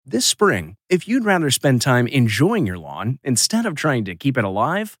This spring, if you'd rather spend time enjoying your lawn instead of trying to keep it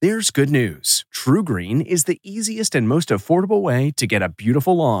alive, there's good news. True Green is the easiest and most affordable way to get a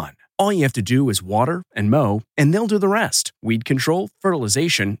beautiful lawn. All you have to do is water and mow, and they'll do the rest. Weed control,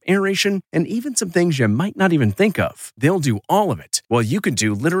 fertilization, aeration, and even some things you might not even think of. They'll do all of it, while you can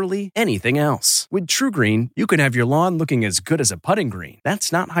do literally anything else. With True Green, you can have your lawn looking as good as a putting green.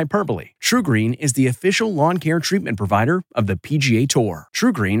 That's not hyperbole. True Green is the official lawn care treatment provider of the PGA Tour.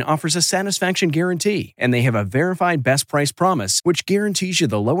 True Green offers a satisfaction guarantee, and they have a verified best price promise, which guarantees you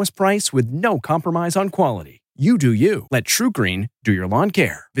the lowest price with no compromise on quality. You do you. Let True Green do your lawn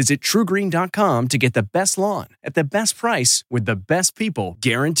care. Visit truegreen.com to get the best lawn at the best price with the best people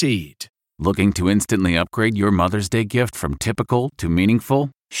guaranteed. Looking to instantly upgrade your Mother's Day gift from typical to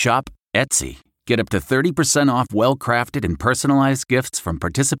meaningful? Shop Etsy. Get up to 30% off well-crafted and personalized gifts from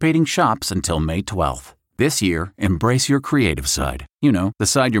participating shops until May 12th. This year, embrace your creative side. You know, the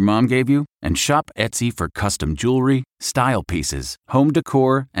side your mom gave you. And shop Etsy for custom jewelry, style pieces, home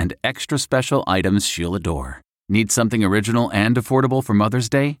decor, and extra special items she'll adore. Need something original and affordable for Mother's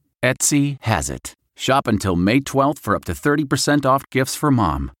Day? Etsy has it. Shop until May 12th for up to 30% off gifts for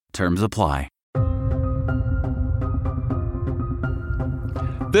mom. Terms apply.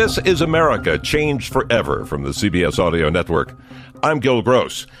 This is America, Changed Forever from the CBS Audio Network. I'm Gil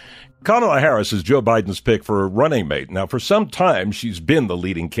Gross. Kamala Harris is Joe Biden's pick for a running mate. Now, for some time, she's been the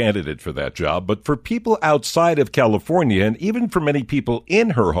leading candidate for that job, but for people outside of California, and even for many people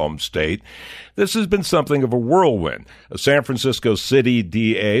in her home state, this has been something of a whirlwind. A San Francisco City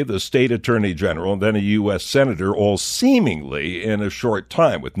DA, the state attorney general, and then a U.S. senator, all seemingly in a short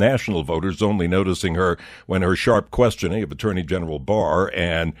time, with national voters only noticing her when her sharp questioning of Attorney General Barr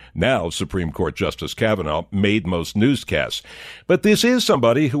and now Supreme Court Justice Kavanaugh made most newscasts. But this is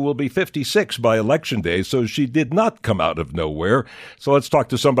somebody who will be 56 by Election Day, so she did not come out of nowhere. So let's talk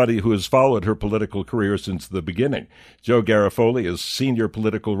to somebody who has followed her political career since the beginning. Joe Garofoli is senior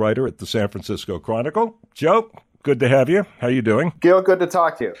political writer at the San Francisco Chronicle. Joe, good to have you. How you doing? Gil, good to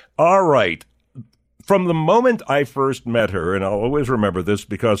talk to you. All right. From the moment I first met her, and I'll always remember this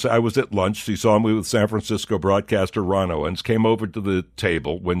because I was at lunch, she saw me with San Francisco broadcaster Ron Owens, came over to the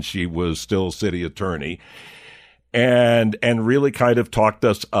table when she was still city attorney, and really kind of talked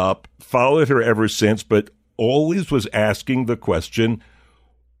us up, followed her ever since, but always was asking the question,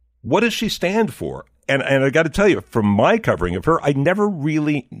 what does she stand for? And I got to tell you, from my covering of her, I never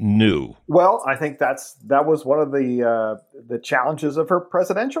really knew. Well, I think that was one of the challenges of her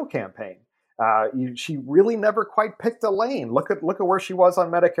presidential campaign. She really never quite picked a lane. Look at where she was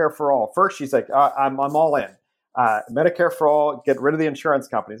on Medicare for All. First, she's like, I'm all in. Medicare for All, get rid of the insurance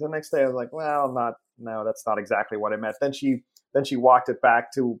companies. The next day, I was like, no, that's not exactly what I meant. Then she walked it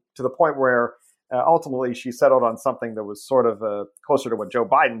back to the point where ultimately she settled on something that was sort of closer to what Joe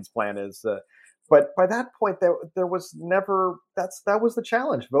Biden's plan is. But by that point, there was never that was the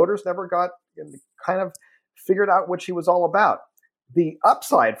challenge. Voters never got kind of figured out what she was all about. The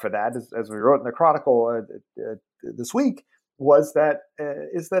upside for that, as we wrote in the Chronicle this week, was that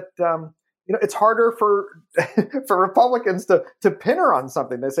it's harder for for Republicans to pin her on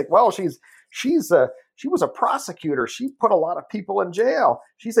something. They say, well, she was a prosecutor. She put a lot of people in jail.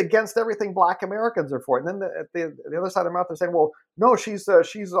 She's against everything Black Americans are for. And then the other side of the mouth, they're saying, well, no, she's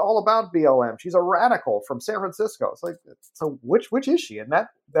all about BLM. She's a radical from San Francisco. It's like, so which is she? And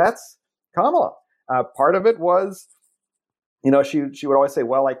that's Kamala. Part of it was, she would always say,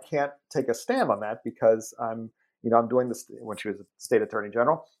 well, I can't take a stand on that because I'm doing this when she was a state attorney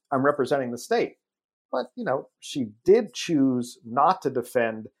general. I'm representing the state. But, she did choose not to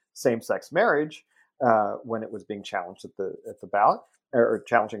defend same-sex marriage when it was being challenged at the ballot or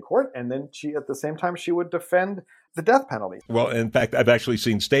challenging court. And then at the same time, she would defend the death penalty. Well, in fact, I've actually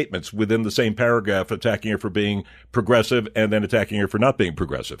seen statements within the same paragraph attacking her for being progressive and then attacking her for not being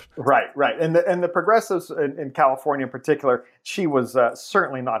progressive. Right. And the progressives in California in particular, she was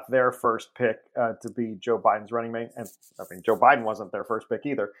certainly not their first pick to be Joe Biden's running mate. And I mean, Joe Biden wasn't their first pick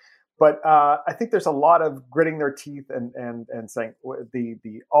either. But I think there's a lot of gritting their teeth and saying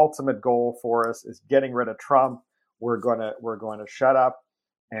the ultimate goal for us is getting rid of Trump. We're going to shut up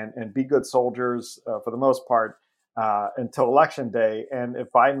and be good soldiers for the most part until Election Day. And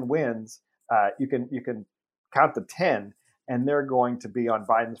if Biden wins, you can count to 10, and they're going to be on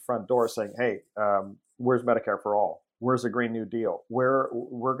Biden's front door saying, "Hey, where's Medicare for All? Where's the Green New Deal? We're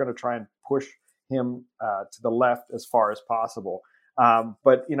going to try and push him to the left as far as possible."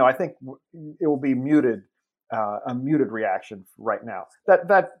 But I think it will be a muted reaction right now.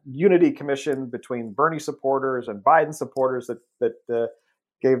 That unity commission between Bernie supporters and Biden supporters that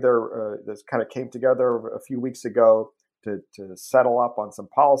gave this kind of came together a few weeks ago to settle up on some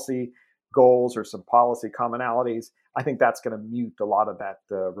policy goals or some policy commonalities, I think that's going to mute a lot of that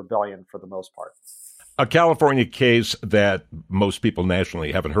rebellion for the most part. A California case that most people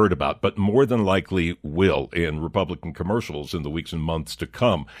nationally haven't heard about, but more than likely will in Republican commercials in the weeks and months to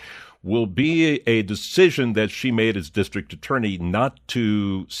come, will be a decision that she made as district attorney not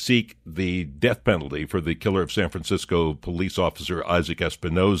to seek the death penalty for the killer of San Francisco police officer Isaac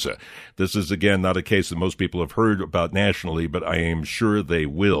Espinoza. This is, again, not a case that most people have heard about nationally, but I am sure they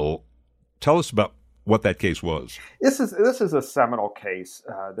will. Tell us about what that case was. This is a seminal case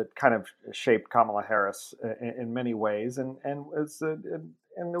that kind of shaped Kamala Harris in many ways, and it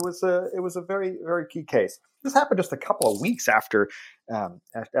was a very, very key case. This happened just a couple of weeks after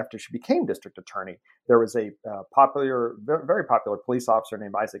she became district attorney. There was a very popular police officer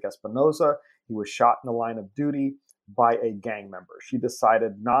named Isaac Espinoza. He was shot in the line of duty by a gang member. She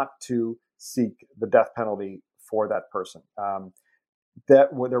decided not to seek the death penalty for that person. There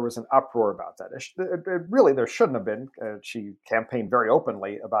was an uproar about that. Really, there shouldn't have been. She campaigned very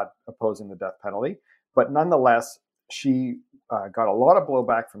openly about opposing the death penalty, but nonetheless, she got a lot of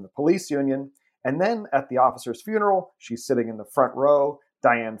blowback from the police union. And then at the officer's funeral, she's sitting in the front row.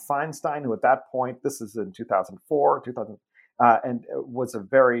 Dianne Feinstein, who at that point, this is in 2004, and was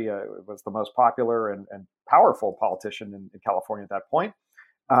was the most popular and powerful politician in California at that point,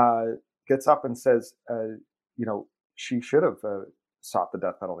 gets up and says, she should have sought the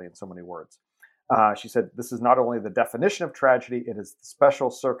death penalty in so many words. She said, "This is not only the definition of tragedy, it is the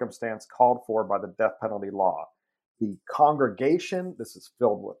special circumstance called for by the death penalty law." The congregation, this is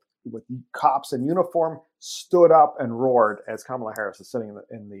filled with cops in uniform, stood up and roared as Kamala Harris is sitting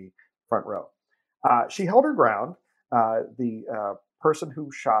in the front row. She held her ground. The person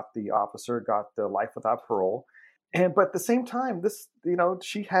who shot the officer got the life without parole. But at the same time,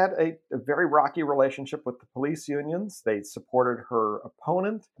 she had a very rocky relationship with the police unions. They supported her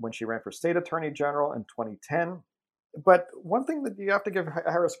opponent when she ran for state attorney general in 2010. But one thing that you have to give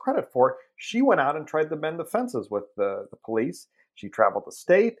Harris credit for, she went out and tried to mend the fences with the police. She traveled the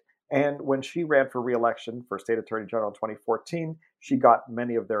state. And when she ran for re-election for state attorney general in 2014, she got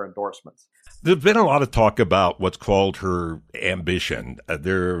many of their endorsements. There's been a lot of talk about what's called her ambition.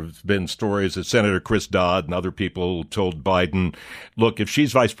 There have been stories that Senator Chris Dodd and other people told Biden, look, if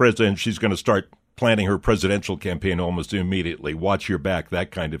she's vice president, she's going to start planning her presidential campaign almost immediately. Watch your back, that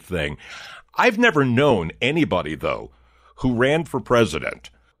kind of thing. I've never known anybody, though, who ran for president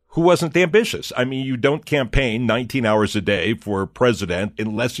who wasn't ambitious. I mean, you don't campaign 19 hours a day for president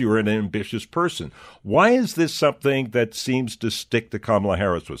unless you're an ambitious person. Why is this something that seems to stick to Kamala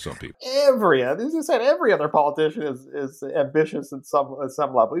Harris with some people? As you said, every other politician is ambitious at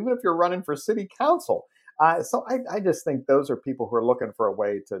some level, even if you're running for city council. So I just think those are people who are looking for a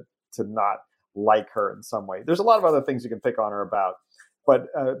way to not like her in some way. There's a lot of other things you can pick on her about, but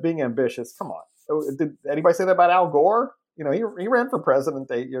being ambitious, come on. Did anybody say that about Al Gore? He ran for president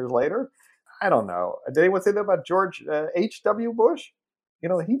 8 years later. I don't know. Did anyone say that about George H.W. Bush?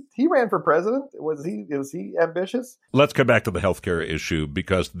 He ran for president. Was he ambitious? Let's come back to the healthcare issue,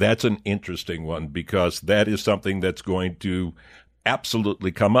 because that's an interesting one, because that is something that's going to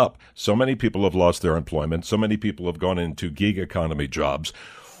absolutely come up. So many people have lost their employment. So many people have gone into gig economy jobs,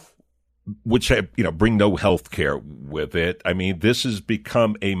 which have, bring no health care with it. I mean, this has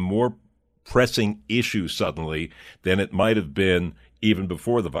become a more pressing issue suddenly than it might have been even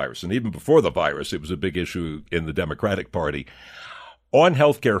before the virus. And even before the virus, it was a big issue in the Democratic Party. On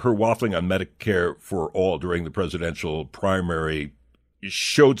healthcare, her waffling on Medicare for all during the presidential primary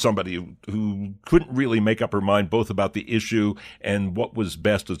showed somebody who couldn't really make up her mind both about the issue and what was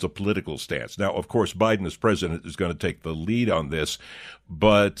best as a political stance. Now, of course, Biden as president is going to take the lead on this,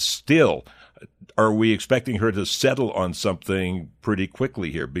 but still, are we expecting her to settle on something pretty quickly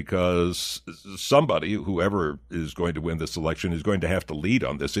here? Because somebody, whoever is going to win this election, is going to have to lead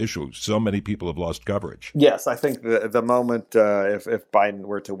on this issue. So many people have lost coverage. Yes, I think the moment, if Biden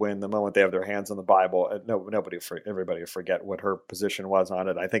were to win, the moment they have their hands on the Bible, everybody will forget what her position was on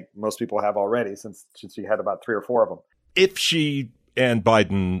it. I think most people have already, since she had about 3 or 4 of them. If she and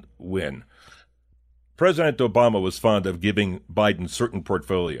Biden win, President Obama was fond of giving Biden certain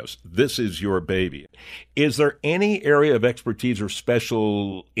portfolios. This is your baby. Is there any area of expertise or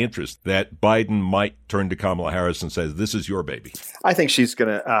special interest that Biden might turn to Kamala Harris and say, this is your baby? I think she's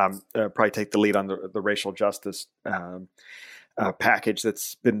going to probably take the lead on the racial justice package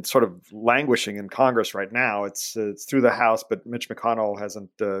that's been sort of languishing in Congress right now. It's through the House, but Mitch McConnell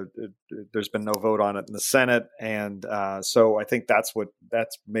hasn't. There's been no vote on it in the Senate, and so I think that's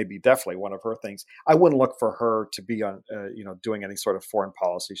maybe definitely one of her things. I wouldn't look for her to be on, doing any sort of foreign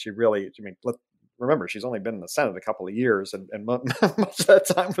policy. She really, remember, she's only been in the Senate a couple of years, and most of that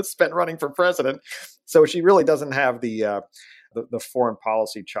time was spent running for president. So she really doesn't have the foreign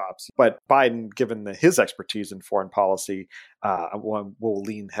policy chops. But Biden, given his expertise in foreign policy, will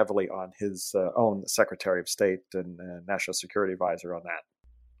lean heavily on his own Secretary of State and National Security Advisor on that.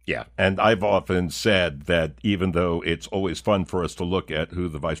 Yeah, and I've often said that even though it's always fun for us to look at who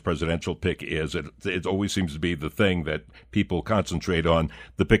the vice presidential pick is, it always seems to be the thing that people concentrate on.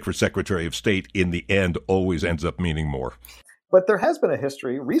 The pick for Secretary of State in the end always ends up meaning more. But there has been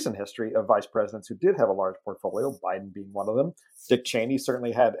a recent history of vice presidents who did have a large portfolio, Biden being one of them. Dick Cheney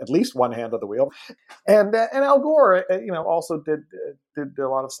certainly had at least one hand on the wheel. And Al Gore, also did a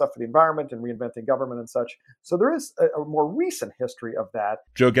lot of stuff for the environment and reinventing government and such. So there is a more recent history of that.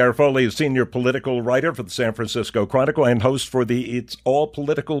 Joe Garofoli is senior political writer for the San Francisco Chronicle and host for the It's All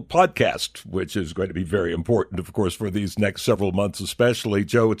Political podcast, which is going to be very important, of course, for these next several months especially.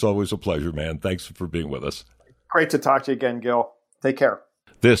 Joe, it's always a pleasure, man. Thanks for being with us. Great to talk to you again, Gil. Take care.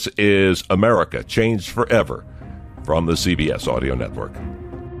 This is America Changed Forever from the CBS Audio Network.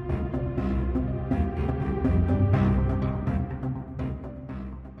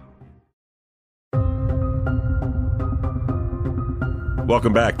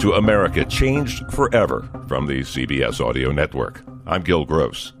 Welcome back to America Changed Forever from the CBS Audio Network. I'm Gil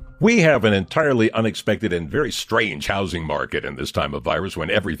Gross. We have an entirely unexpected and very strange housing market in this time of virus when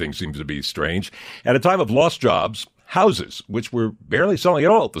everything seems to be strange. At a time of lost jobs, houses, which were barely selling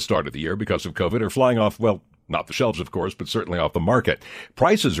at all at the start of the year because of COVID, are flying off, well, not the shelves, of course, but certainly off the market.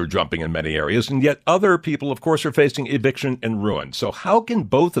 Prices are jumping in many areas, and yet other people, of course, are facing eviction and ruin. So how can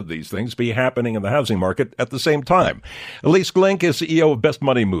both of these things be happening in the housing market at the same time? Elise Glink is CEO of Best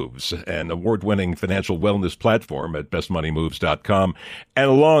Money Moves, an award-winning financial wellness platform at bestmoneymoves.com, and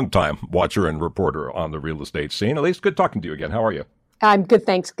a longtime watcher and reporter on the real estate scene. Elise, good talking to you again. How are you? I'm good,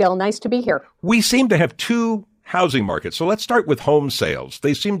 thanks, Gil. Nice to be here. We seem to have two housing market. So let's start with home sales.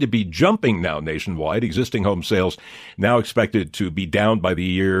 They seem to be jumping now nationwide. Existing home sales now expected to be down by the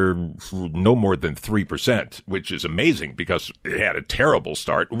year no more than 3%, which is amazing because it had a terrible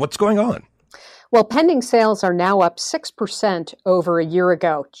start. What's going on? Well, pending sales are now up 6% over a year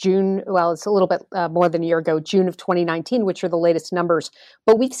ago. It's a little bit more than a year ago, June of 2019, which are the latest numbers.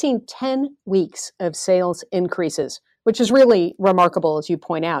 But we've seen 10 weeks of sales increases, which is really remarkable, as you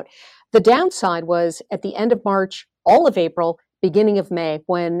point out. The downside was at the end of March, all of April, beginning of May,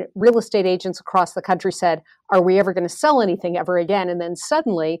 when real estate agents across the country said, are we ever going to sell anything ever again? And then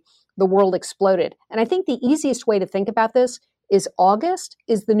suddenly the world exploded. And I think the easiest way to think about this is August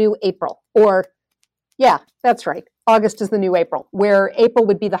is the new April. Or, yeah, that's right. August is the new April, where April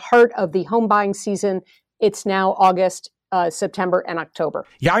would be the heart of the home buying season. It's now August, September, and October.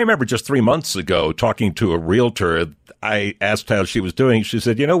 Yeah, I remember just 3 months ago talking to a realtor. I asked how she was doing. She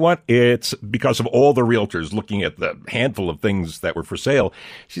said, you know what? It's because of all the realtors looking at the handful of things that were for sale.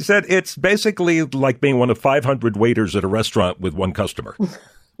 She said, it's basically like being one of 500 waiters at a restaurant with one customer.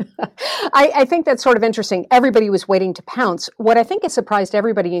 I think that's sort of interesting. Everybody was waiting to pounce. What I think has surprised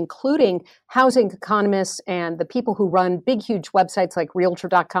everybody, including housing economists and the people who run big, huge websites like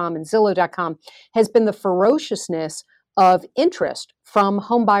Realtor.com and Zillow.com, has been the ferociousness of interest from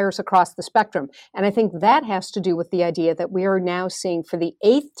home buyers across the spectrum. And I think that has to do with the idea that we are now seeing for the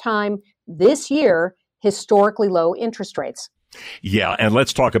 8th time this year, historically low interest rates. Yeah, and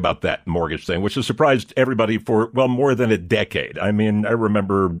let's talk about that mortgage thing, which has surprised everybody for, well, more than a decade. I mean, I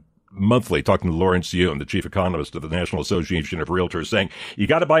remember monthly talking to Lawrence Yun, the chief economist of the National Association of Realtors, saying, you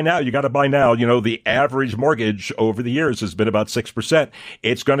got to buy now, you got to buy now. You know, the average mortgage over the years has been about 6%.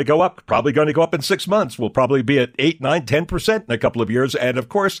 It's going to go up, probably going to go up in 6 months. We'll probably be at 8, 9, 10% in a couple of years. And of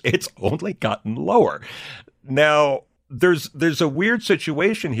course, it's only gotten lower. Now, there's a weird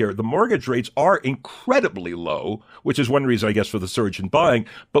situation here. The mortgage rates are incredibly low, which is one reason, I guess, for the surge in buying.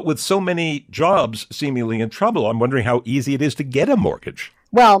 But with so many jobs seemingly in trouble, I'm wondering how easy it is to get a mortgage.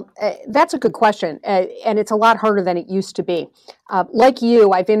 Well, that's a good question. And it's a lot harder than it used to be. Like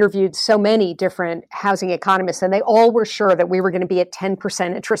you, I've interviewed so many different housing economists, and they all were sure that we were going to be at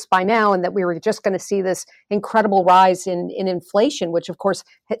 10% interest by now and that we were just going to see this incredible rise in inflation, which, of course,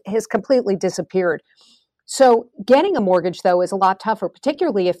 has completely disappeared. So getting a mortgage, though, is a lot tougher,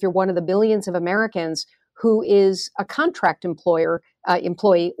 particularly if you're one of the billions of Americans who is a contract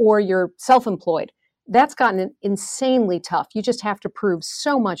employee or you're self-employed. That's gotten insanely tough. You just have to prove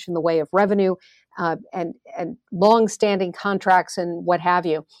so much in the way of revenue and long-standing contracts and what have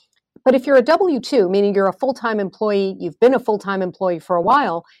you. But if you're a W-2, meaning you're a full-time employee, you've been a full-time employee for a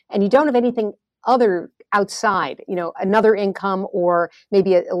while, and you don't have anything other outside, you know, another income or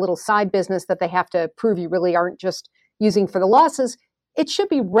maybe a little side business that they have to prove you really aren't just using for the losses, it should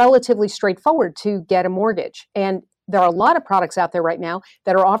be relatively straightforward to get a mortgage. And there are a lot of products out there right now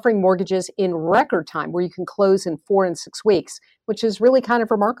that are offering mortgages in record time where you can close in 4 and 6 weeks, which is really kind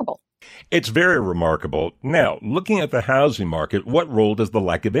of remarkable. It's very remarkable. Now, looking at the housing market, what role does the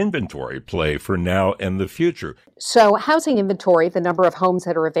lack of inventory play for now and the future? So housing inventory, the number of homes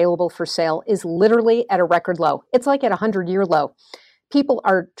that are available for sale, is literally at a record low. It's like at a 100-year low. People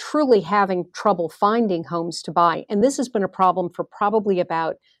are truly having trouble finding homes to buy. And this has been a problem for probably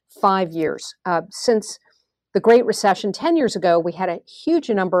about 5 years. Since the Great Recession 10 years ago, we had a huge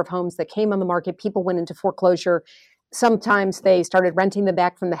number of homes that came on the market. People went into foreclosure. Sometimes they started renting them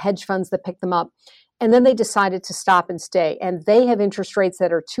back from the hedge funds that picked them up. And then they decided to stop and stay. And they have interest rates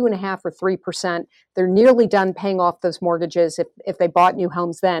that are 2.5% or 3%. They're nearly done paying off those mortgages if they bought new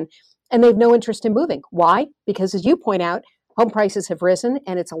homes then. And they have no interest in moving. Why? Because as you point out, home prices have risen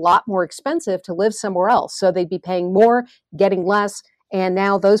and it's a lot more expensive to live somewhere else. So they'd be paying more, getting less. And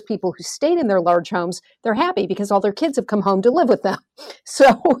now those people who stayed in their large homes, they're happy because all their kids have come home to live with them.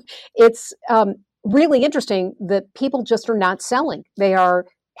 So it's really interesting that people just are not selling. They are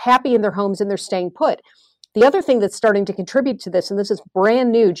happy in their homes and they're staying put. The other thing that's starting to contribute to this, and this is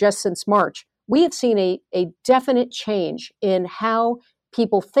brand new just since March, we have seen a definite change in how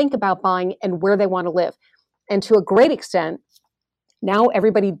people think about buying and where they want to live. And to a great extent, now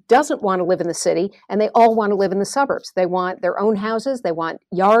everybody doesn't want to live in the city and they all want to live in the suburbs. They want their own houses. They want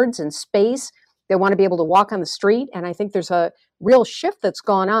yards and space. They want to be able to walk on the street. And I think there's a real shift that's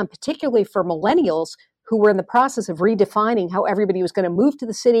gone on, particularly for millennials who were in the process of redefining how everybody was going to move to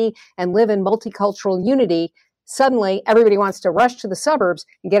the city and live in multicultural unity. Suddenly, everybody wants to rush to the suburbs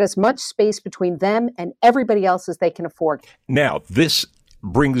and get as much space between them and everybody else as they can afford. Now, this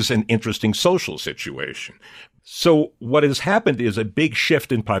brings an interesting social situation. So what has happened is a big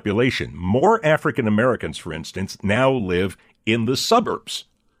shift in population. More African Americans, for instance, now live in the suburbs,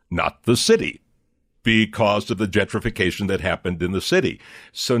 not the city, because of the gentrification that happened in the city.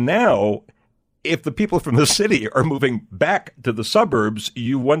 So now, if the people from the city are moving back to the suburbs,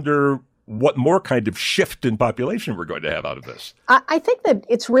 you wonder what more kind of shift in population we're going to have out of this. I think that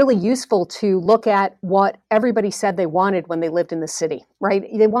it's really useful to look at what everybody said they wanted when they lived in the city, right?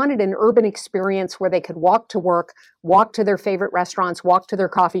 They wanted an urban experience where they could walk to work, walk to their favorite restaurants, walk to their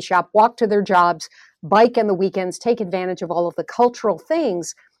coffee shop, walk to their jobs, bike on the weekends, take advantage of all of the cultural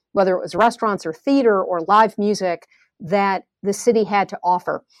things, whether it was restaurants or theater or live music that the city had to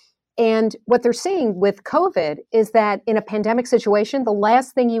offer. And what they're seeing with COVID is that in a pandemic situation, the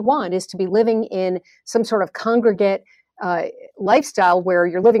last thing you want is to be living in some sort of congregate lifestyle where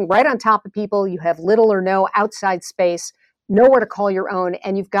you're living right on top of people, you have little or no outside space, nowhere to call your own,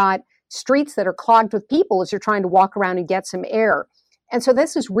 and you've got streets that are clogged with people as you're trying to walk around and get some air. And so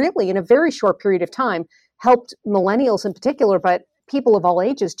this is really, in a very short period of time, helped millennials in particular, but people of all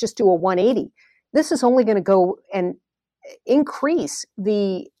ages just do a 180. This is only going to go and increase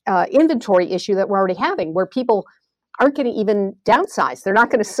the inventory issue that we're already having, where people aren't going to even downsize. They're not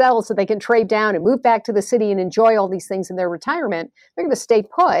going to sell so they can trade down and move back to the city and enjoy all these things in their retirement. They're going to stay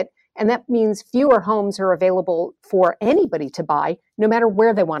put. And that means fewer homes are available for anybody to buy, no matter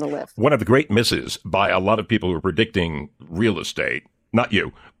where they want to live. One of the great misses by a lot of people who are predicting real estate, not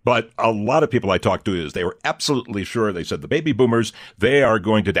you, but a lot of people I talked to is they were absolutely sure. They said the baby boomers, they are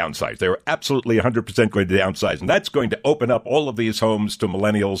going to downsize. They were absolutely 100% going to downsize. And that's going to open up all of these homes to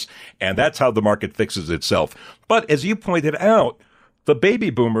millennials. And that's how the market fixes itself. But as you pointed out, the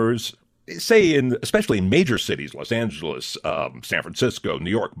baby boomers, say especially in major cities, Los Angeles, San Francisco, New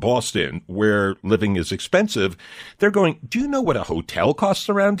York, Boston, where living is expensive, they're going, do you know what a hotel costs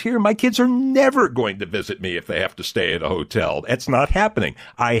around here? My kids are never going to visit me if they have to stay at a hotel. That's not happening.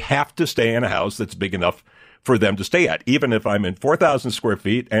 I have to stay in a house that's big enough for them to stay at. Even if I'm in 4,000 square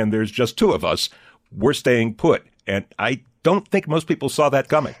feet and there's just two of us, we're staying put. And I don't think most people saw that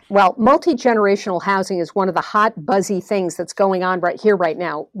coming. Well, multi-generational housing is one of the hot, buzzy things that's going on right here, right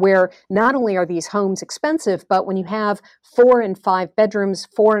now, where not only are these homes expensive, but when you have 4 and 5 bedrooms,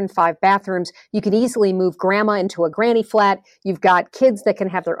 4 and 5 bathrooms, you can easily move grandma into a granny flat. You've got kids that can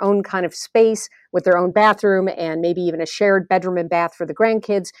have their own kind of space with their own bathroom and maybe even a shared bedroom and bath for the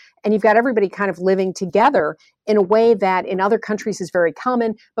grandkids. And you've got everybody kind of living together in a way that in other countries is very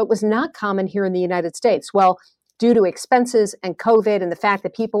common, but was not common here in the United States. Well, due to expenses and COVID and the fact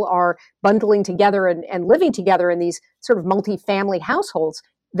that people are bundling together and living together in these sort of multi-family households,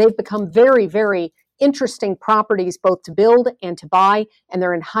 they've become very, very interesting properties both to build and to buy, and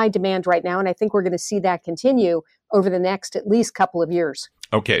they're in high demand right now. And I think we're going to see that continue over the next at least couple of years.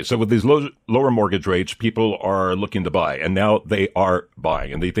 Okay, so with these lower mortgage rates, people are looking to buy, and now they are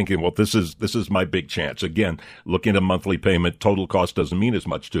buying, and they're thinking, well, this is my big chance. Again, looking at a monthly payment, total cost doesn't mean as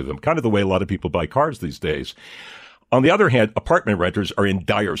much to them, kind of the way a lot of people buy cars these days. On the other hand, apartment renters are in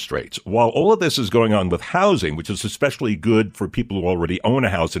dire straits. While all of this is going on with housing, which is especially good for people who already own a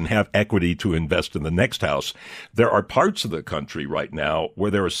house and have equity to invest in the next house, there are parts of the country right now where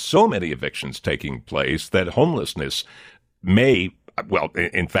there are so many evictions taking place that homelessness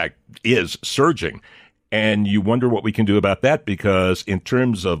in fact, is surging. And you wonder what we can do about that, because in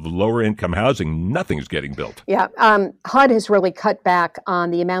terms of lower income housing, nothing's getting built. Yeah. HUD has really cut back on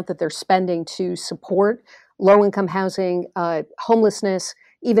the amount that they're spending to support low income housing, homelessness,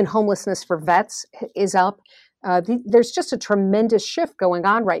 even homelessness for vets is up. There's just a tremendous shift going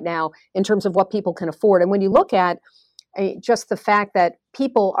on right now in terms of what people can afford. And when you look at just the fact that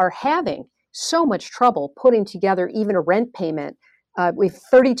people are having so much trouble putting together even a rent payment, we have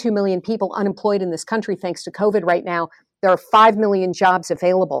 32 million people unemployed in this country thanks to COVID right now. There are 5 million jobs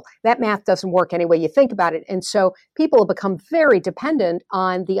available. That math doesn't work any way you think about it. And so people have become very dependent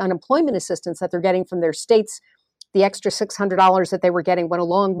on the unemployment assistance that they're getting from their states. The extra $600 that they were getting went a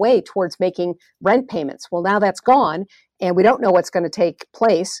long way towards making rent payments. Well, now that's gone, and we don't know what's going to take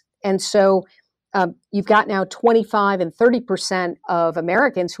place. And so you've got now 25 and 30% of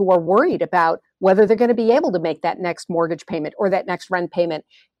Americans who are worried about whether they're going to be able to make that next mortgage payment or that next rent payment.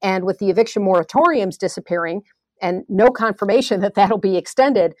 And with the eviction moratoriums disappearing and no confirmation that that'll be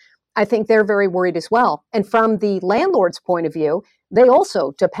extended, I think they're very worried as well. And from the landlord's point of view, they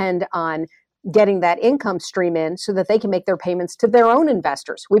also depend on getting that income stream in so that they can make their payments to their own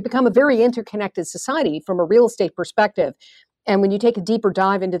investors. We've become a very interconnected society from a real estate perspective. And when you take a deeper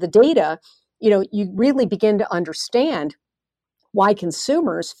dive into the data, you really begin to understand why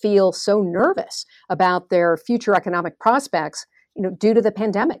consumers feel so nervous about their future economic prospects, due to the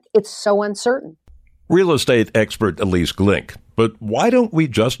pandemic. It's so uncertain. Real estate expert Ilyce Glink. But why don't we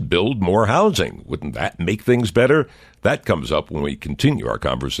just build more housing? Wouldn't that make things better? That comes up when we continue our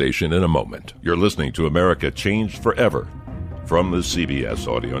conversation in a moment. You're listening to America Changed Forever from the CBS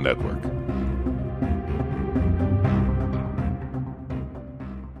Audio Network.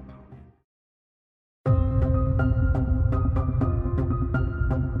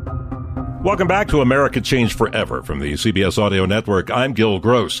 Welcome back to America Changed Forever from the CBS Audio Network. I'm Gil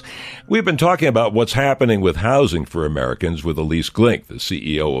Gross. We've been talking about what's happening with housing for Americans with Ilyce Glink, the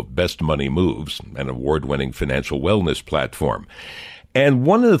CEO of Best Money Moves, an award-winning financial wellness platform. And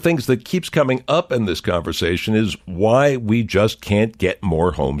one of the things that keeps coming up in this conversation is why we just can't get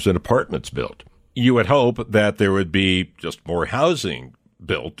more homes and apartments built. You would hope that there would be just more housing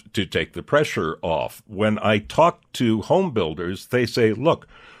built to take the pressure off. When I talk to home builders, they say, look,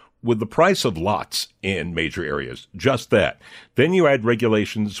 with the price of lots in major areas, just that. Then you add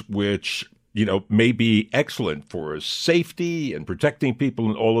regulations which, may be excellent for safety and protecting people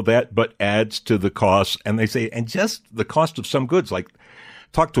and all of that, but adds to the cost. And they say, and just the cost of some goods, like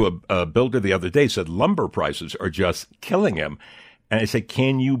talked to a builder the other day, said lumber prices are just killing him. And I said,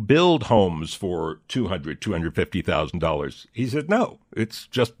 can you build homes for $200,000, $250,000? He said, no, it's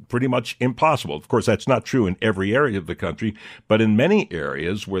just pretty much impossible. Of course, that's not true in every area of the country, but in many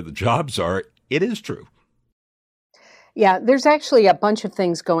areas where the jobs are, it is true. Yeah, there's actually a bunch of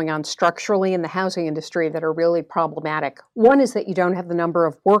things going on structurally in the housing industry that are really problematic. One is that you don't have the number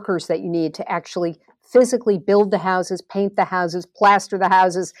of workers that you need to actually physically build the houses, paint the houses, plaster the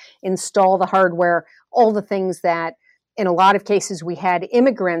houses, install the hardware, all the things that in a lot of cases, we had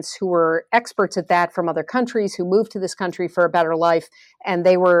immigrants who were experts at that from other countries who moved to this country for a better life, and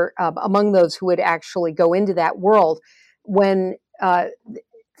they were among those who would actually go into that world. When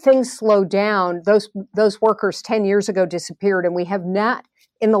things slowed down, those workers 10 years ago disappeared, and we have not,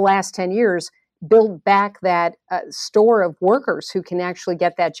 in the last 10 years, built back that store of workers who can actually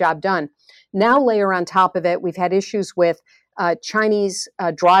get that job done. Now layer on top of it, we've had issues with Chinese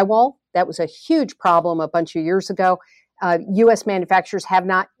drywall. That was a huge problem a bunch of years ago. U.S. manufacturers have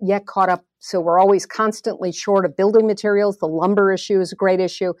not yet caught up, so we're always constantly short of building materials. The lumber issue is a great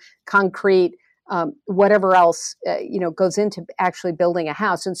issue, concrete, whatever else goes into actually building a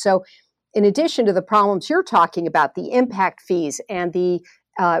house. And so in addition to the problems you're talking about, the impact fees and the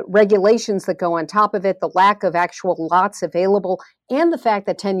regulations that go on top of it, the lack of actual lots available, and the fact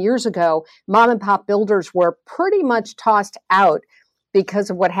that 10 years ago, mom and pop builders were pretty much tossed out because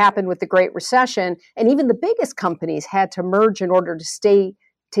of what happened with the Great Recession. And even the biggest companies had to merge in order to stay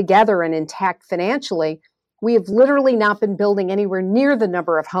together and intact financially. We have literally not been building anywhere near the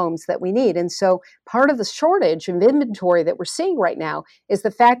number of homes that we need. And so part of the shortage of inventory that we're seeing right now is the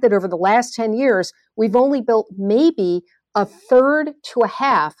fact that over the last 10 years, we've only built maybe a third to a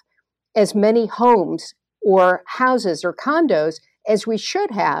half as many homes or houses or condos as we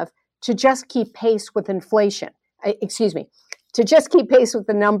should have to just keep pace with inflation. To just keep pace with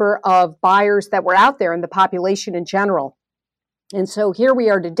the number of buyers that were out there and the population in general. And so here we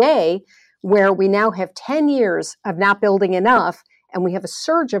are today, where we now have 10 years of not building enough, and we have a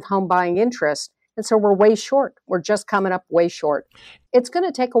surge of home buying interest. And so we're way short. We're just coming up way short. It's going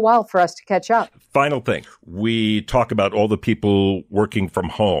to take a while for us to catch up. Final thing. We talk about all the people working from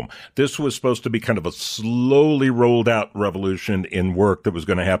home. This was supposed to be kind of a slowly rolled out revolution in work that was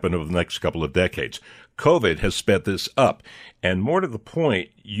going to happen over the next couple of decades. COVID has sped this up. And more to the point,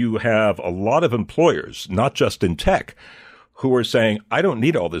 you have a lot of employers, not just in tech, who are saying, I don't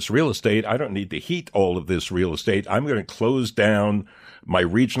need all this real estate. I don't need to heat all of this real estate. I'm going to close down my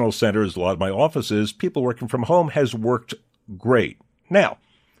regional centers, a lot of my offices. People working from home has worked great. Now,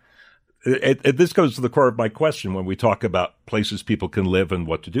 this goes to the core of my question when we talk about places people can live and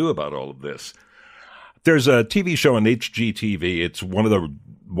what to do about all of this. There's a TV show on HGTV. It's one of the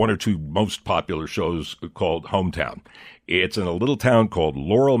one or two most popular shows called Hometown. It's in a little town called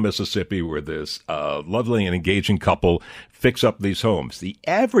Laurel, Mississippi, where this lovely and engaging couple fix up these homes. The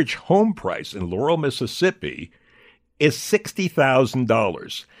average home price in Laurel, Mississippi is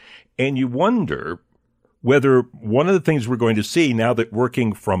 $60,000. And you wonder whether one of the things we're going to see now that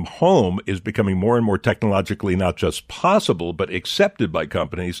working from home is becoming more and more technologically not just possible, but accepted by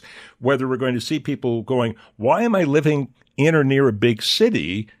companies, whether we're going to see people going, why am I living in or near a big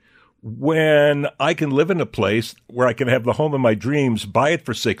city when I can live in a place where I can have the home of my dreams, buy it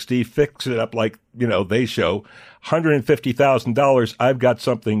for $60,000, fix it up like, they show, $150,000, I've got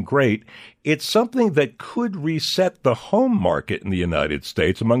something great. It's something that could reset the home market in the United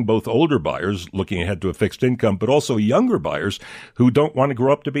States among both older buyers looking ahead to a fixed income, but also younger buyers who don't want to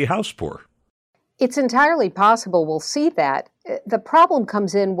grow up to be house poor. It's entirely possible we'll see that. The problem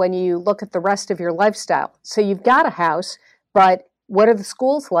comes in when you look at the rest of your lifestyle. So you've got a house, but what are the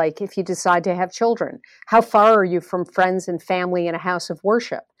schools like if you decide to have children? How far are you from friends and family in a house of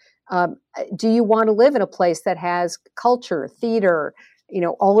worship? Do you want to live in a place that has culture, theater,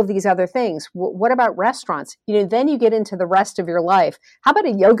 all of these other things? What about restaurants? Then you get into the rest of your life. How about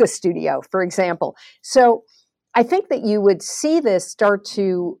a yoga studio, for example? So I think that you would see this start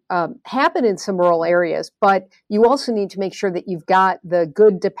to happen in some rural areas, but you also need to make sure that you've got the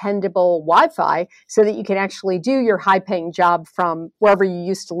good, dependable Wi-Fi so that you can actually do your high-paying job from wherever you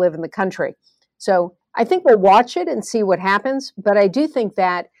used to live in the country. So I think we'll watch it and see what happens, but I do think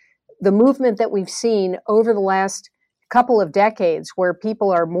that the movement that we've seen over the last couple of decades where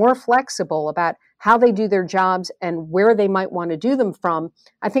people are more flexible about how they do their jobs and where they might want to do them from,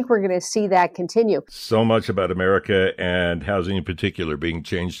 I think we're going to see that continue. So much about America and housing in particular being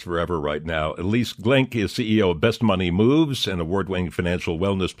changed forever right now. Elise Glenk is CEO of Best Money Moves, an award-winning financial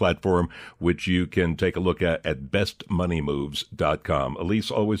wellness platform, which you can take a look at bestmoneymoves.com.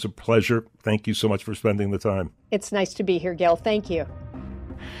 Elise, always a pleasure. Thank you so much for spending the time. It's nice to be here, Gil. Thank you.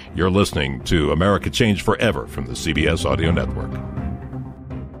 You're listening to America Changed Forever from the CBS Audio Network.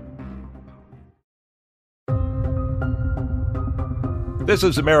 This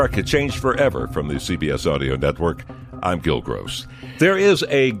is America Changed Forever from the CBS Audio Network. I'm Gil Gross. There is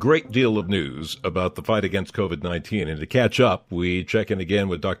a great deal of news about the fight against COVID-19, and to catch up, we check in again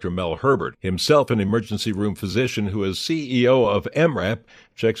with Dr. Mel Herbert, himself an emergency room physician who is CEO of MRAP,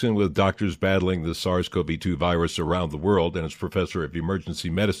 checks in with doctors battling the SARS-CoV-2 virus around the world, and is professor of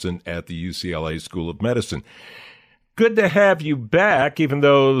emergency medicine at the UCLA School of Medicine. Good to have you back, even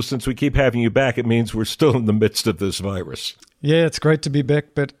though since we keep having you back, it means we're still in the midst of this virus. Yeah, it's great to be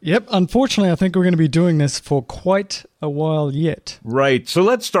back. But yep, unfortunately, I think we're going to be doing this for quite a while yet. Right. So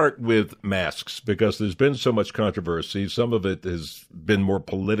let's start with masks, because there's been so much controversy. Some of it has been more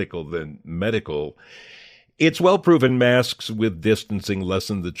political than medical. It's well proven masks with distancing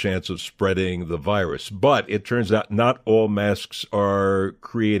lessen the chance of spreading the virus. But it turns out not all masks are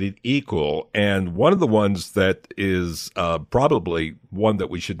created equal. And one of the ones that is probably one that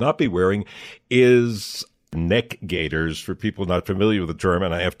we should not be wearing is neck gaiters, for people not familiar with the term.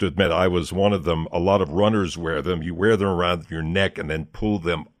 And I have to admit, I was one of them. A lot of runners wear them. You wear them around your neck and then pull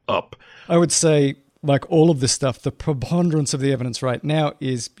them up. I would say, like all of this stuff, the preponderance of the evidence right now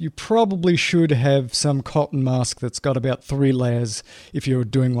is you probably should have some cotton mask that's got about 3 layers if you're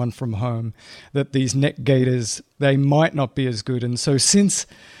doing one from home, that these neck gaiters, they might not be as good. And so since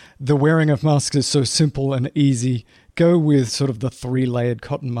the wearing of masks is so simple and easy, go with sort of the 3-layered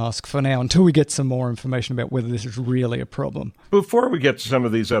cotton mask for now until we get some more information about whether this is really a problem. Before we get to some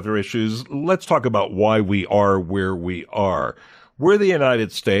of these other issues, let's talk about why we are where we are. We're the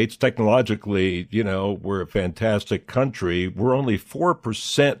United States. Technologically, we're a fantastic country. We're only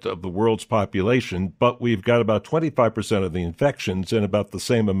 4% of the world's population, but we've got about 25% of the infections and about the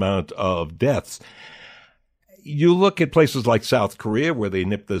same amount of deaths. You look at places like South Korea, where they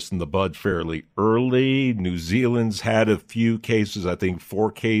nipped this in the bud fairly early. New Zealand's had a few cases, I think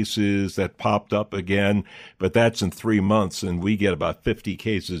 4 cases that popped up again, but that's in 3 months, and we get about 50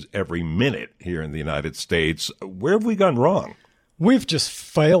 cases every minute here in the United States. Where have we gone wrong? We've just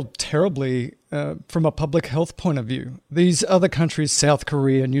failed terribly from a public health point of view. These other countries, South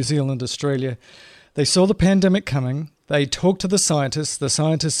Korea, New Zealand, Australia, they saw the pandemic coming. They talked to the scientists. The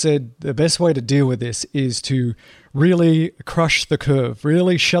scientists said the best way to deal with this is to really crush the curve,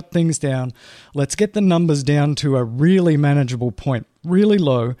 really shut things down. Let's get the numbers down to a really manageable point, really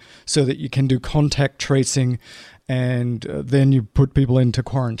low, so that you can do contact tracing, and then you put people into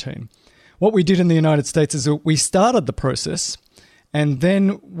quarantine. What we did in the United States is that we started the process, and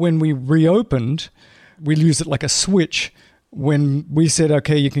then when we reopened, we used it like a switch. When we said,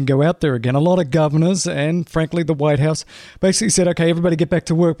 okay, you can go out there again, a lot of governors and, frankly, the White House basically said, okay, everybody get back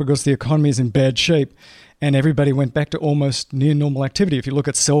to work because the economy is in bad shape. And everybody went back to almost near normal activity. If you look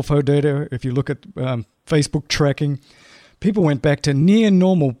at cell phone data, if you look at Facebook tracking, people went back to near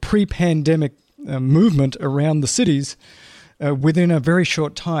normal pre-pandemic movement around the cities within a very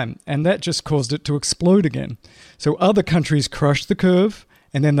short time. And that just caused it to explode again. So other countries crushed the curve,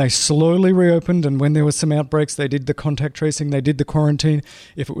 and then they slowly reopened, and when there were some outbreaks, they did the contact tracing, they did the quarantine.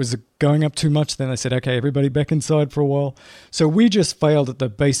 If it was going up too much, then they said, okay, everybody back inside for a while. So we just failed at the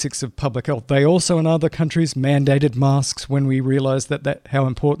basics of public health. They also, in other countries, mandated masks when we realized that how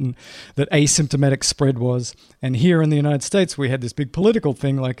important that asymptomatic spread was. And here in the United States, we had this big political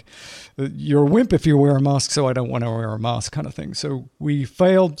thing like, you're a wimp if you wear a mask, so I don't want to wear a mask kind of thing. So we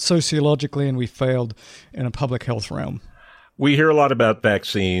failed sociologically, and we failed in a public health realm. We hear a lot about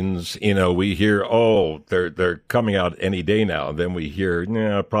vaccines. We hear, they're coming out any day now. Then we hear,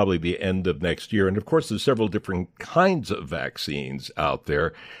 probably the end of next year. And of course, there's several different kinds of vaccines out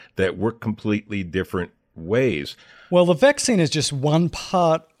there that work completely different ways. Well, the vaccine is just one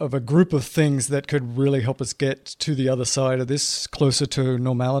part of a group of things that could really help us get to the other side of this, closer to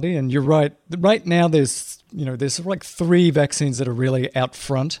normality. And you're right. Right now, there's like 3 vaccines that are really out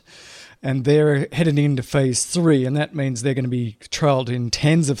front. And they're heading into phase 3, and that means they're going to be trialed in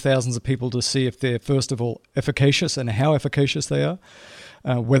tens of thousands of people to see if they're, first of all, efficacious and how efficacious they are,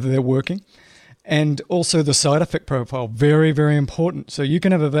 whether they're working. And also the side effect profile, very, very important. So you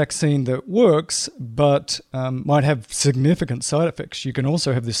can have a vaccine that works, but might have significant side effects. You can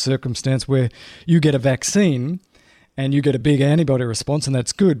also have this circumstance where you get a vaccine and you get a big antibody response, and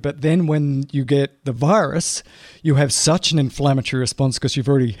that's good. But then when you get the virus, you have such an inflammatory response because you've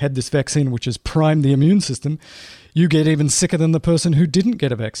already had this vaccine, which has primed the immune system. You get even sicker than the person who didn't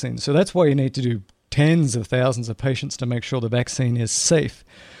get a vaccine. So that's why you need to do tens of thousands of patients to make sure the vaccine is safe.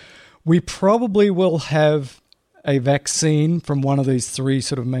 We probably will have a vaccine from one of these 3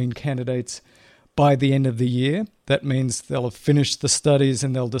 sort of main candidates by the end of the year. That means they'll have finished the studies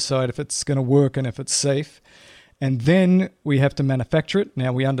and they'll decide if it's going to work and if it's safe. And then we have to manufacture it.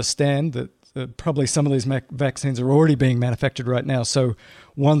 Now, we understand that probably some of these vaccines are already being manufactured right now. So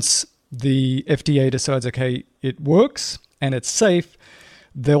once the FDA decides, okay, it works and it's safe,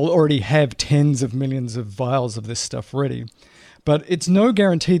 they'll already have tens of millions of vials of this stuff ready. But it's no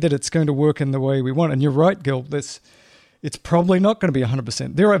guarantee that it's going to work in the way we want. And you're right, Gil, it's probably not going to be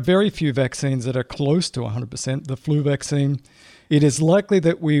 100%. There are very few vaccines that are close to 100%. The flu vaccine, it is likely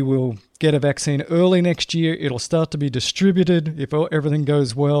that we will get a vaccine early next year. It'll start to be distributed if everything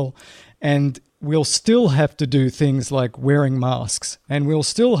goes well. And we'll still have to do things like wearing masks. And we'll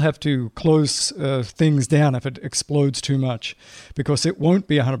still have to close things down if it explodes too much, because it won't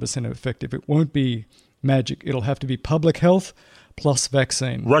be 100% effective. It won't be magic. It'll have to be public health plus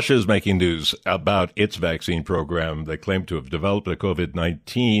vaccine. Russia is making news about its vaccine program. They claim to have developed a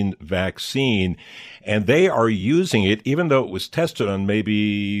COVID-19 vaccine, and they are using it even though it was tested on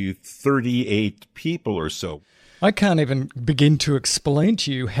maybe 38 people or so. I can't even begin to explain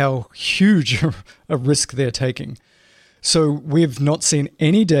to you how huge a risk they're taking. So we've not seen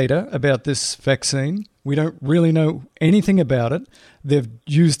any data about this vaccine. We don't really know anything about it. They've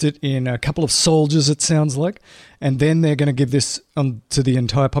used it in a couple of soldiers, it sounds like, and then they're going to give this to the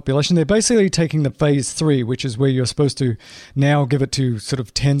entire population. They're basically taking the phase 3, which is where you're supposed to now give it to sort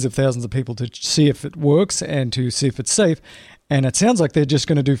of tens of thousands of people to see if it works and to see if it's safe. And it sounds like they're just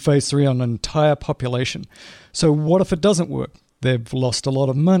going to do phase 3 on an entire population. So what if it doesn't work? they've lost a lot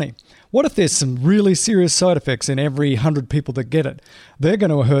of money. What if there's some really serious side effects in every 100 people that get it? They're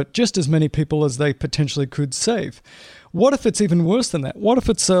going to hurt just as many people as they potentially could save. What if it's even worse than that? What if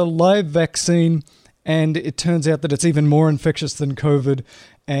it's a live vaccine and it turns out that it's even more infectious than COVID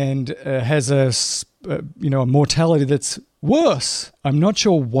and has a mortality that's worse? I'm not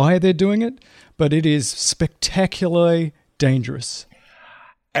sure why they're doing it, but it is spectacularly dangerous.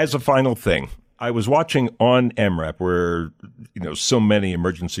 As a final thing, I was watching on MRAP where, so many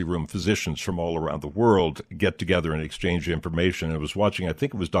emergency room physicians from all around the world get together and exchange information. I was watching, I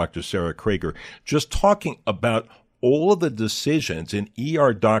think it was Dr. Sarah Krager, just talking about all of the decisions an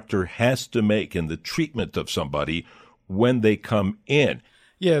ER doctor has to make in the treatment of somebody when they come in.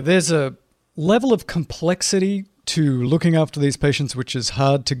 Yeah, there's a level of complexity to looking after these patients which is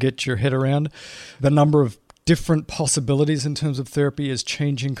hard to get your head around. The number of different possibilities in terms of therapy is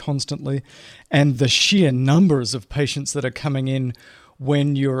changing constantly, and the sheer numbers of patients that are coming in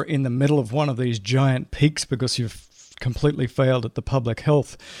when you're in the middle of one of these giant peaks because you've completely failed at the public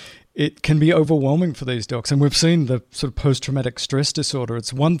health, it can be overwhelming for these docs. And we've seen the sort of post-traumatic stress disorder.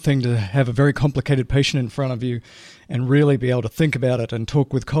 It's one thing to have a very complicated patient in front of you and really be able to think about it and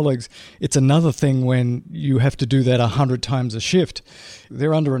talk with colleagues. It's another thing when you have to do that 100 times a shift.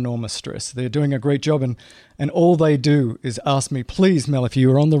 They're under enormous stress. They're doing a great job, and all they do is ask me, please, Mel, if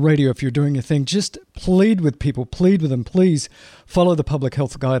you're on the radio, if you're doing your thing, just plead with people, plead with them, please follow the public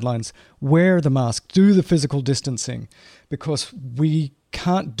health guidelines, wear the mask, do the physical distancing, because we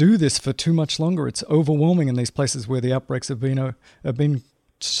can't do this for too much longer. It's overwhelming in these places where the outbreaks have been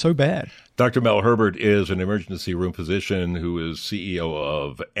so bad. Dr. Mel Herbert is an emergency room physician who is CEO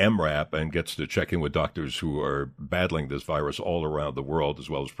of MRAP and gets to check in with doctors who are battling this virus all around the world, as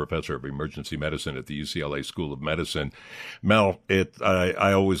well as professor of emergency medicine at the UCLA School of Medicine. Mel,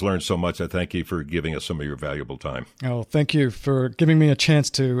 I always learn so much. I thank you for giving us some of your valuable time. Oh, thank you for giving me a chance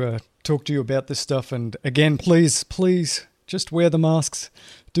to talk to you about this stuff. And again, please, just wear the masks,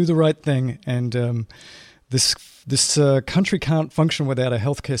 do the right thing, and this country can't function without a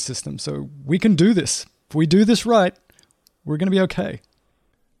healthcare system. So we can do this. If we do this right, we're going to be okay.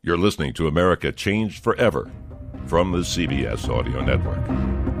 You're listening to America Changed Forever from the CBS Audio Network.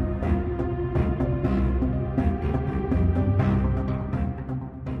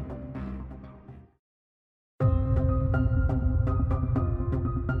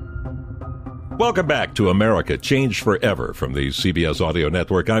 Welcome back to America Changed Forever from the CBS Audio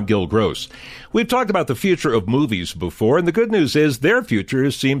Network. I'm Gil Gross. We've talked about the future of movies before, and the good news is their future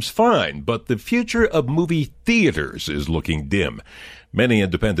seems fine, but the future of movie theaters is looking dim. Many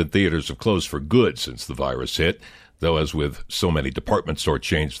independent theaters have closed for good since the virus hit, though as with so many department store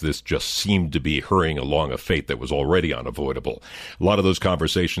chains, this just seemed to be hurrying along a fate that was already unavoidable. A lot of those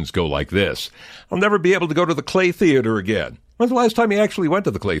conversations go like this. I'll never be able to go to the Clay Theater again. When's the last time you actually went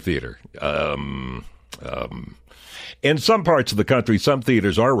to the Clay Theater? In some parts of the country, some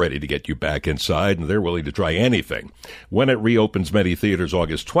theaters are ready to get you back inside, and they're willing to try anything. When it reopens many theaters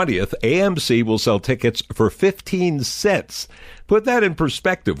August 20th, AMC will sell tickets for 15 cents. Put that in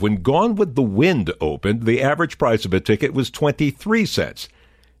perspective. When Gone with the Wind opened, the average price of a ticket was 23 cents.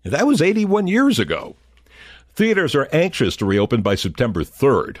 That was 81 years ago. Theaters are anxious to reopen by September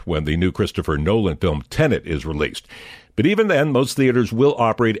 3rd, when the new Christopher Nolan film Tenet is released. But even then, most theaters will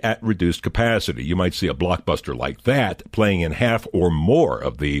operate at reduced capacity. You might see a blockbuster like that playing in half or more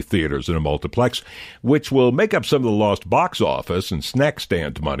of the theaters in a multiplex, which will make up some of the lost box office and snack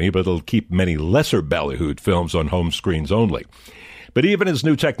stand money, but it'll keep many lesser ballyhooed films on home screens only. But even as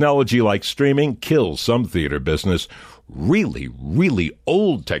new technology like streaming kills some theater business, really, really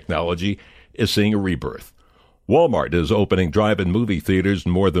old technology is seeing a rebirth. Walmart is opening drive-in movie theaters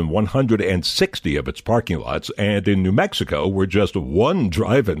in more than 160 of its parking lots, and in New Mexico, where just one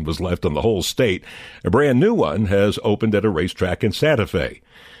drive-in was left in the whole state, a brand new one has opened at a racetrack in Santa Fe.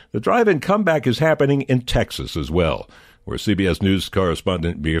 The drive-in comeback is happening in Texas as well, where CBS News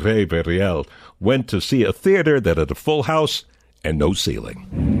correspondent Mireille Verriel went to see a theater that had a full house and no ceiling.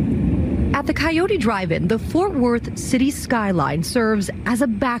 At the Coyote Drive-In, the Fort Worth city skyline serves as a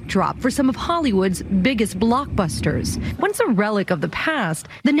backdrop for some of Hollywood's biggest blockbusters. Once a relic of the past,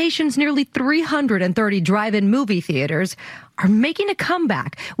 the nation's nearly 330 drive-in movie theaters are making a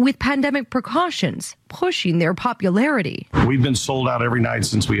comeback with pandemic precautions, pushing their popularity. We've been sold out every night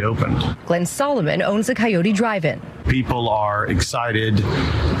since we opened. Glenn Solomon owns the Coyote Drive-In. People are excited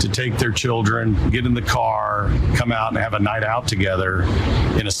to take their children, get in the car, come out and have a night out together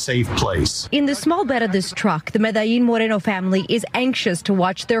in a safe place. In the small bed of this truck, the Medellin Moreno family is anxious to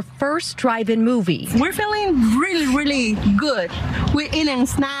watch their first drive-in movie. We're feeling really, really good. We're eating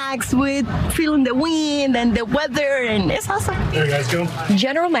snacks, we're feeling the wind and the weather, and it's awesome. There you guys go.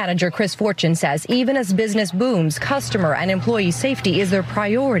 General Manager Chris Fortune says even as business booms, customer and employee safety is their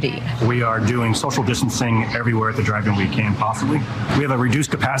priority. We are doing social distancing everywhere at the drive-in we can possibly. We have a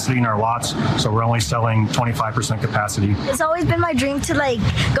reduced capacity in our lots, so we're only selling 25% capacity. It's always been my dream to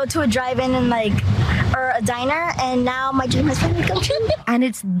go to a drive-in and or a diner, and now my dream has finally come true. And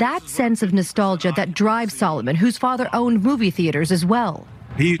it's that sense of nostalgia that drives Solomon, whose father owned movie theaters as well.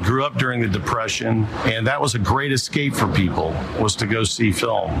 He grew up during the Depression, and that was a great escape for people, was to go see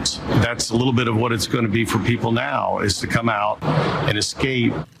films. That's a little bit of what it's going to be for people now, is to come out and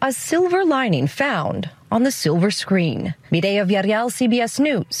escape. A silver lining found on the silver screen. Mireya Villarreal, CBS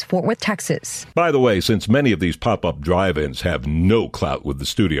News, Fort Worth, Texas. By the way, since many of these pop-up drive-ins have no clout with the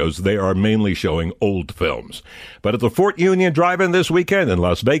studios, they are mainly showing old films. But at the Fort Union Drive-In this weekend in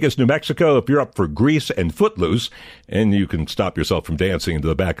Las Vegas, New Mexico, if you're up for Grease and Footloose, and you can stop yourself from dancing into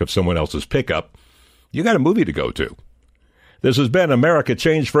the back of someone else's pickup, you got a movie to go to. This has been America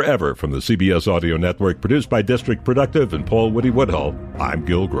Changed Forever from the CBS Audio Network, produced by District Productive and Paul Woody Woodhull. I'm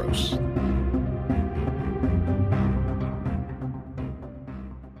Gil Gross.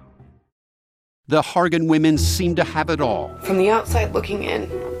 The Hargan women seem to have it all. From the outside looking in,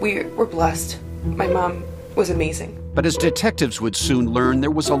 we were blessed. My mom was amazing. But as detectives would soon learn,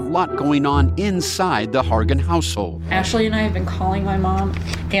 there was a lot going on inside the Hargan household. Ashley and I have been calling my mom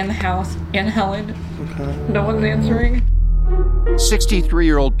and the house and Helen. Okay. No one's answering.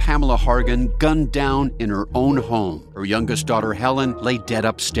 63-year-old Pamela Hargan gunned down in her own home. Her youngest daughter, Helen, lay dead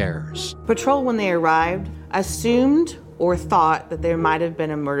upstairs. Patrol, when they arrived, assumed or thought that there might have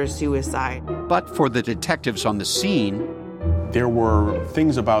been a murder-suicide. But for the detectives on the scene, there were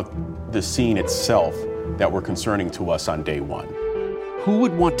things about the scene itself that were concerning to us on day one. Who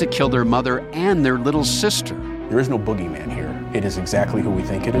would want to kill their mother and their little sister? There is no boogeyman here. It is exactly who we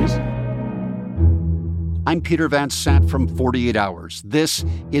think it is. I'm Peter Van Sant from 48 Hours. This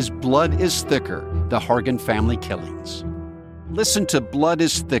is Blood is Thicker, the Hargan family killings. Listen to Blood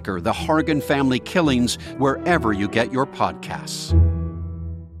is Thicker, the Hargan family killings, wherever you get your podcasts.